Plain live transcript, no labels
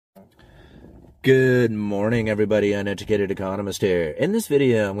Good morning, everybody. Uneducated Economist here. In this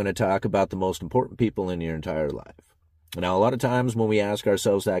video, I'm going to talk about the most important people in your entire life. Now, a lot of times when we ask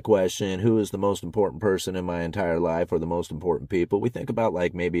ourselves that question, who is the most important person in my entire life or the most important people, we think about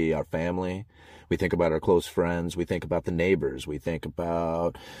like maybe our family. We think about our close friends. We think about the neighbors. We think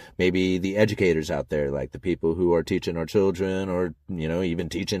about maybe the educators out there, like the people who are teaching our children or, even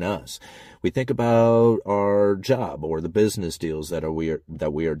teaching us. We think about our job or the business deals that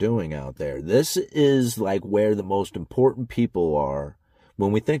we are doing out there. This is like where the most important people are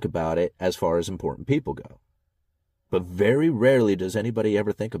when we think about it as far as important people go. But very rarely does anybody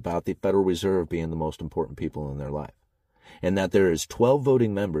ever think about the Federal Reserve being the most important people in their life. And that there is 12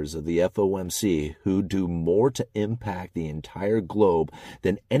 voting members of the FOMC who do more to impact the entire globe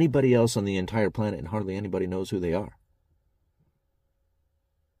than anybody else on the entire planet, and hardly anybody knows who they are.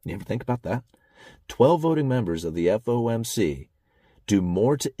 You ever think about that? 12 voting members of the FOMC do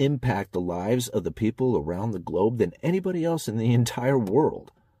more to impact the lives of the people around the globe than anybody else in the entire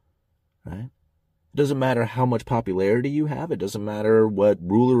world, right? It doesn't matter how much popularity you have. It doesn't matter what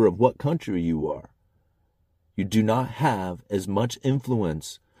ruler of what country you are. You do not have as much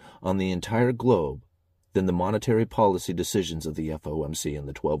influence on the entire globe than the monetary policy decisions of the FOMC and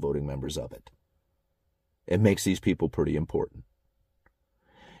the 12 voting members of it. It makes these people pretty important.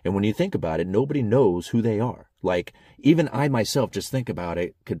 And when you think about it, nobody knows who they are. Like, even I myself, just think about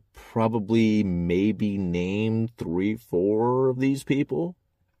it, could probably maybe name 3, 4 of these people.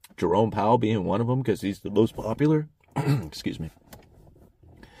 Jerome Powell being one of them because he's the most popular. Excuse me.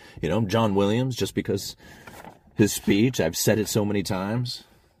 John Williams, just because his speech, I've said it so many times.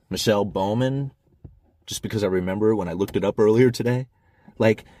 Michelle Bowman, just because I remember when I looked it up earlier today.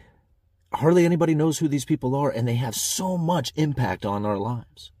 Like, hardly anybody knows who these people are, and they have so much impact on our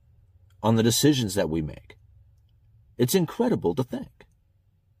lives, on the decisions that we make. It's incredible to think.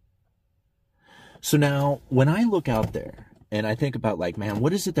 So now, when I look out there, and I think about like, man,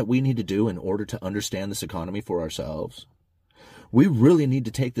 what is it that we need to do in order to understand this economy for ourselves? We really need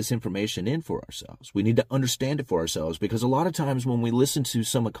to take this information in for ourselves. We need to understand it for ourselves, because a lot of times when we listen to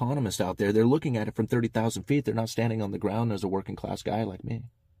some economists out there, they're looking at it from 30,000 feet. They're not standing on the ground as a working class guy like me.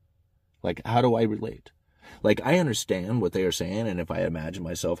 Like, how do I relate? Like, I understand what they are saying, and if I imagine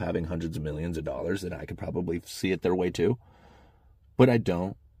myself having hundreds of millions of dollars, then I could probably see it their way too. But I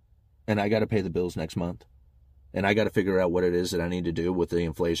don't, and I got to pay the bills next month. And I got to figure out what it is that I need to do with the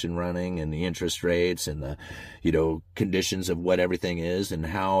inflation running and the interest rates and the, conditions of what everything is, and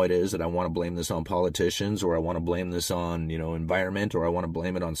how it is that I want to blame this on politicians, or I want to blame this on, environment, or I want to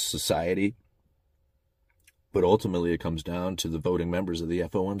blame it on society. But ultimately it comes down to the voting members of the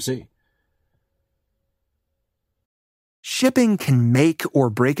FOMC. Shipping can make or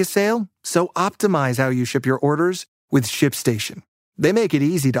break a sale, so optimize how you ship your orders with ShipStation. They make it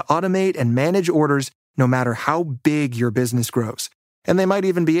easy to automate and manage orders no matter how big your business grows. And they might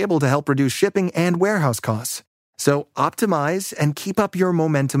even be able to help reduce shipping and warehouse costs. So optimize and keep up your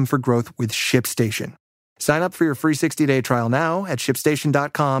momentum for growth with ShipStation. Sign up for your free 60-day trial now at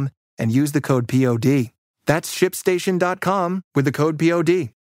ShipStation.com and use the code POD. That's ShipStation.com with the code POD.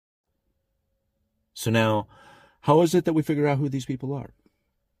 So now, how is it that we figure out who these people are?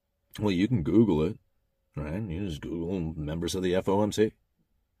 Well, you can Google it, right? You just Google members of the FOMC.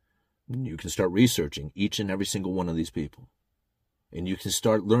 You can start researching each and every single one of these people. And you can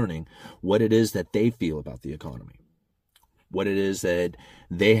start learning what it is that they feel about the economy, what it is that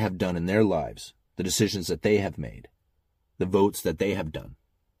they have done in their lives, the decisions that they have made, the votes that they have done.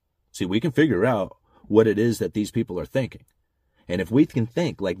 See, we can figure out what it is that these people are thinking. And if we can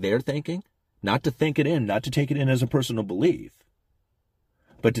think like they're thinking, not to think it in, not to take it in as a personal belief,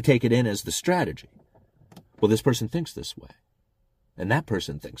 but to take it in as the strategy. Well, this person thinks this way. And that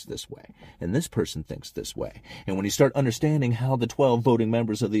person thinks this way. And this person thinks this way. And when you start understanding how the 12 voting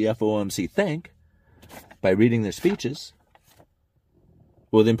members of the FOMC think, by reading their speeches,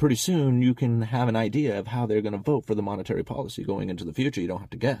 well, then pretty soon you can have an idea of how they're going to vote for the monetary policy going into the future. You don't have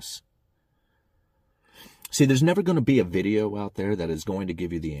to guess. See, there's never going to be a video out there that is going to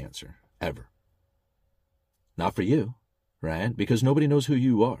give you the answer, ever. Not for you, right? Because nobody knows who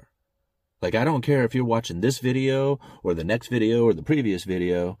you are. Like, I don't care if you're watching this video or the next video or the previous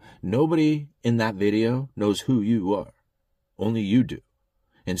video. Nobody in that video knows who you are. Only you do.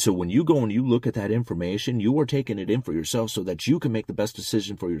 And so when you go and you look at that information, you are taking it in for yourself so that you can make the best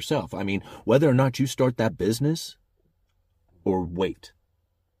decision for yourself. I mean, whether or not you start that business or wait,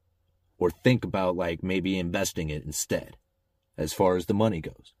 or think about like maybe investing it instead, as far as the money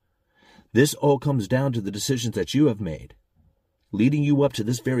goes. This all comes down to the decisions that you have made, leading you up to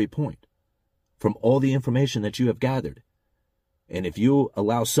this very point, from all the information that you have gathered. And if you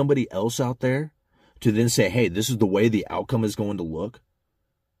allow somebody else out there to then say, hey, this is the way the outcome is going to look,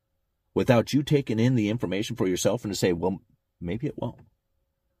 without you taking in the information for yourself and to say, well, maybe it won't.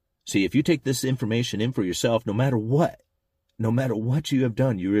 See, if you take this information in for yourself, no matter what you have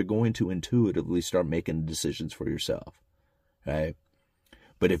done, you are going to intuitively start making decisions for yourself, right?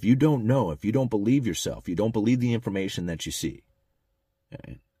 But if you don't know, if you don't believe yourself, you don't believe the information that you see,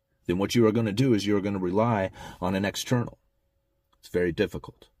 right, then what you are going to do is you're going to rely on an external. It's very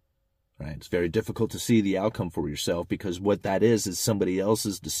difficult, right? It's very difficult to see the outcome for yourself because what that is somebody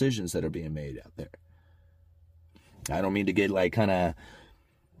else's decisions that are being made out there. I don't mean to get like kind of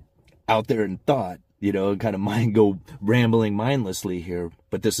out there in thought, and kind of go rambling mindlessly here,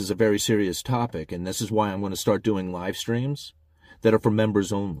 but this is a very serious topic, and this is why I'm going to start doing live streams that are for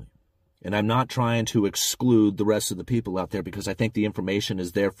members only. And I'm not trying to exclude the rest of the people out there because I think the information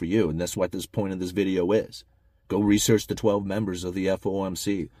is there for you, and that's what this point of this video is. Go research the 12 members of the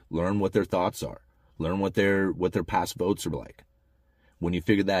FOMC. Learn what their thoughts are. Learn what their past votes are like. When you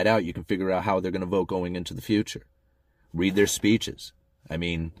figure that out, you can figure out how they're going to vote going into the future. Read their speeches. I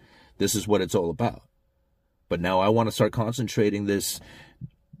mean, this is what it's all about. But now I want to start concentrating this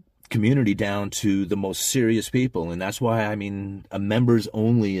community down to the most serious people. And that's why, a members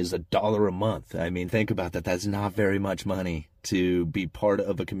only is $1 a month. Think about that. That's not very much money to be part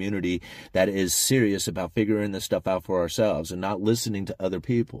of a community that is serious about figuring this stuff out for ourselves and not listening to other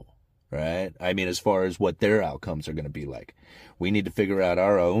people, right? As far as what their outcomes are going to be like. We need to figure out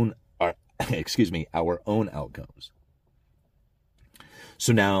our own outcomes.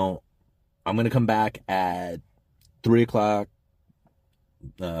 So now I'm going to come back at 3 o'clock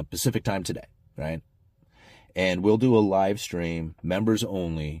Pacific time today, right? And we'll do a live stream, members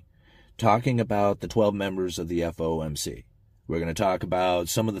only, talking about the 12 members of the FOMC. We're going to talk about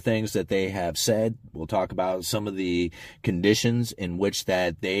some of the things that they have said. We'll talk about some of the conditions in which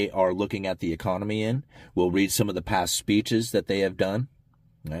that they are looking at the economy in. We'll read some of the past speeches that they have done,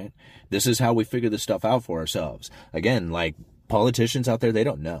 right? This is how we figure this stuff out for ourselves. Again, like politicians out there, they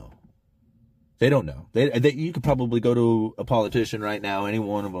don't know. They don't know. You could probably go to a politician right now, any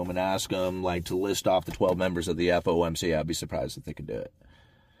one of them, and ask them to list off the 12 members of the FOMC. I'd be surprised if they could do it.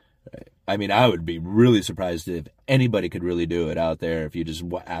 Right? I would be really surprised if anybody could really do it out there if you just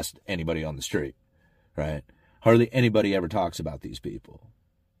asked anybody on the street. Right? Hardly anybody ever talks about these people.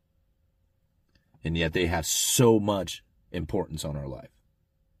 And yet they have so much importance on our life.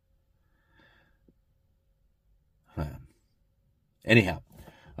 Anyhow,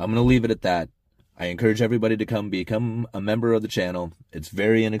 I'm going to leave it at that. I encourage everybody to become a member of the channel. It's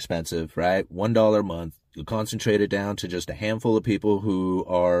very inexpensive, right? $1 a month. You'll concentrate it down to just a handful of people who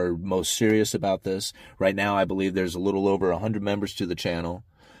are most serious about this. Right now, I believe there's a little over 100 members to the channel.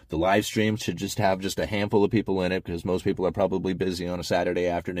 The live stream should just have just a handful of people in it because most people are probably busy on a Saturday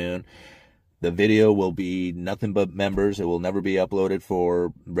afternoon. The video will be nothing but members. It will never be uploaded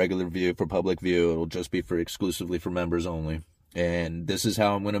for regular view, for public view. It will just be exclusively for members only. And this is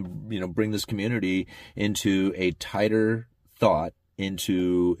how I'm going to, bring this community into a tighter thought,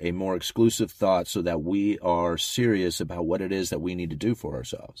 into a more exclusive thought so that we are serious about what it is that we need to do for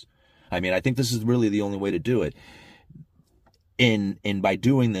ourselves. I think this is really the only way to do it. And by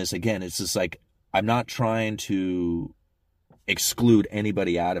doing this, again, it's just like, I'm not trying to exclude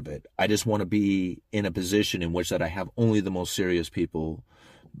anybody out of it. I just want to be in a position in which that I have only the most serious people,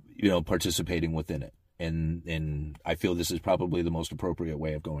 participating within it. And I feel this is probably the most appropriate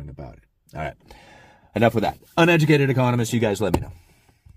way of going about it. All right. Enough with that. Uneducated economists, you guys let me know.